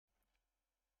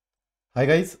Hi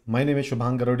guys, my name is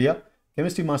Shubhang Garodia,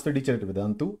 Chemistry Master Teacher at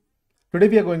Vedantu. Today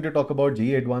we are going to talk about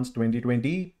JEE Advanced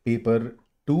 2020 Paper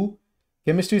 2,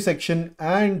 Chemistry section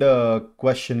and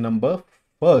question number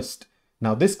first.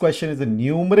 Now this question is a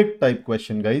numeric type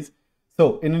question guys.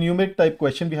 So in a numeric type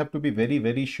question we have to be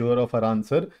very sure of our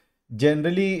answer.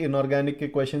 Generally inorganic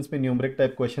के questions में numeric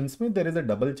type questions में there is a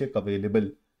double check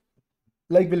available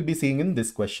like we'll be seeing in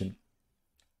this question.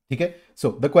 Okay,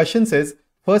 so the question says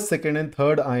first, second and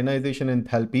third ionization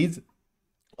enthalpies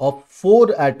of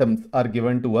 4 atoms are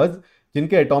given to us,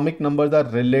 jinke atomic numbers are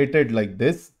related like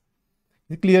this.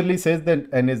 It clearly says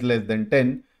that n is less than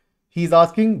 10. He's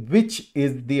asking which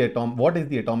is the what is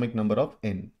the atomic number of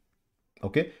n?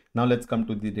 Okay, now let's come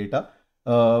to the data.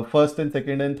 First and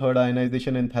second and third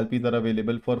ionization enthalpies are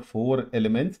available for 4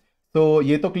 elements. So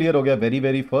ye to clear ho gaya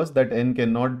very first that n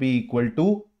cannot be equal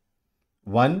to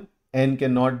 1, n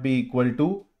cannot be equal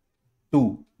to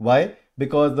 2. Why?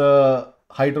 Because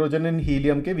hydrogen and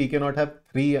helium ke we cannot have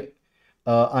 3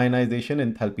 ionization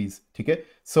enthalpies. Okay?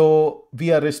 So we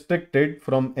are restricted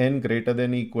from n greater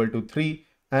than equal to 3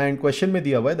 and question mein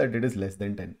diya hua hai that it is less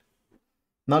than 10.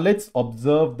 Now let's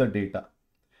observe the data.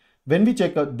 When we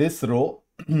check out this row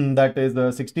that is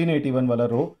the 1681 wala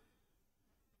row,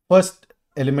 first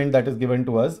element that is given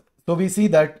to us. So we see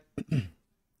that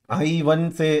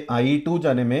I1 से I2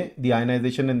 जाने में the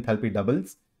ionization enthalpy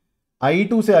doubles.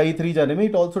 I2 से I3 जाने में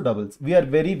it also doubles. We are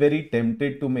very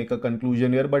tempted to make a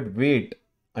conclusion here, but wait,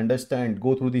 understand,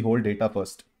 go through the whole data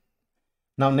first.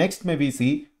 Now next में we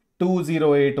see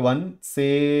 2081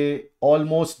 से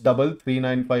almost double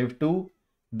 3952,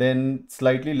 then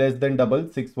slightly less than double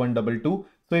 6122.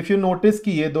 So if you notice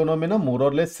कि ये दोनों में ना more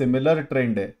or less similar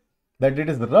trend है, that it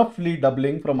is roughly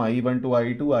doubling from I1 to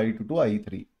I2, I2 to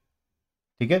I3.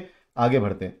 ठीक है, आगे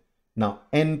बढ़ते हैं. Now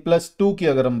n+2 की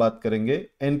अगर हम बात करेंगे,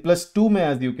 n+2 में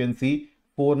as you can see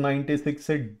 496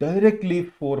 से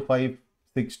directly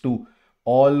 4562,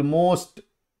 almost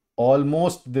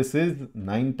this is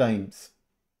 9 times.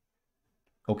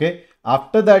 Okay,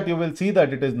 after that you will see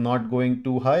that it is not going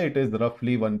too high, it is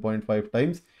roughly 1.5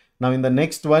 times. Now in the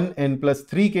next one,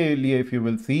 n+3 के लिए if you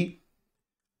will see,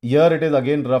 here it is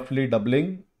again roughly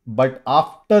doubling, but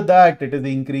after that it is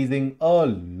increasing a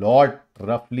lot,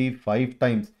 roughly 5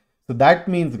 times. So that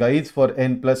means guys, for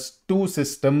n+2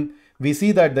 system we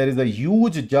see that there is a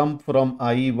huge jump from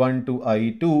I1 to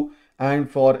I2, and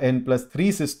for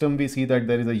n+3 system we see that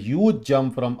there is a huge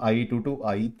jump from I2 to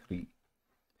I3.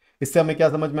 इससे हमें क्या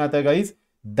समझ में आता है guys,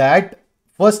 that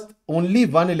first only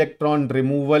one electron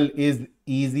removal is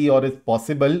easy or is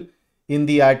possible in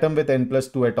the atom with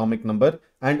n+2 atomic number,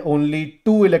 and only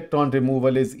 2 electron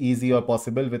removal is easy or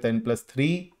possible with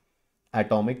n+3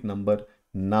 atomic number.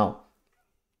 Now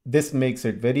this makes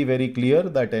it very clear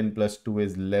that n+2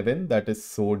 is 11, that is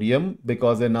sodium,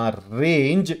 because in our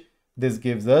range this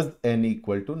gives us n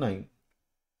equal to 9.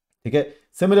 Okay.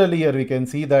 Similarly here we can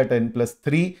see that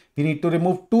n+3 we need to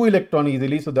remove 2 electron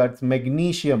easily, so that's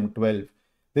magnesium 12.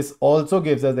 This also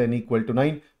gives us n equal to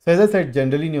 9. So as I said,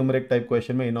 generally numeric type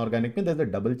question mein inorganic mein there's a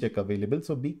double check available,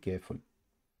 so be careful.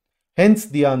 Hence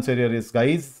the answer here is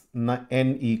guys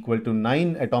n equal to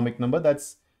 9 atomic number.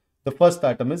 That's the first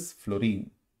atom is fluorine.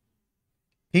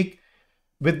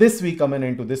 With this we come an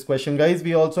end to this question guys.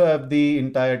 We also have the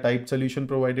entire type solution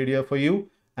provided here for you,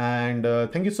 and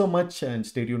thank you so much and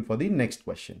stay tuned for the next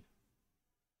question.